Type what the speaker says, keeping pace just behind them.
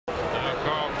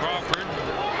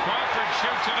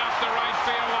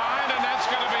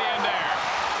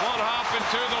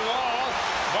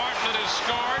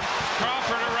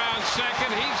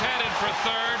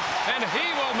he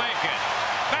will make it.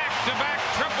 Back-to-back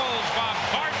triples by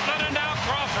Bartlett and now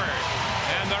Crawford.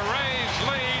 And the Rays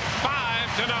lead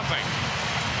 5-0.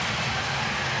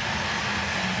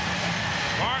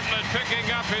 Bartlett picking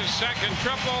up his second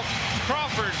triple.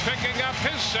 Crawford picking up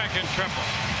his second triple.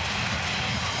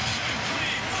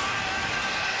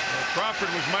 Crawford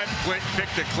was my pick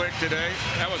to click today.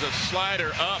 That was a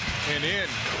slider up and in.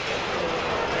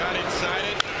 Got inside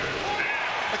it.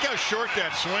 Look how short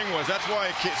that swing was. That's why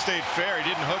it stayed fair. He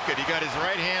didn't hook it. He got his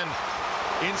right hand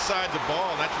inside the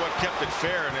ball, and that's what kept it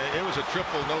fair. And it was a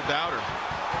triple, no doubter.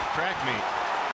 Track meet.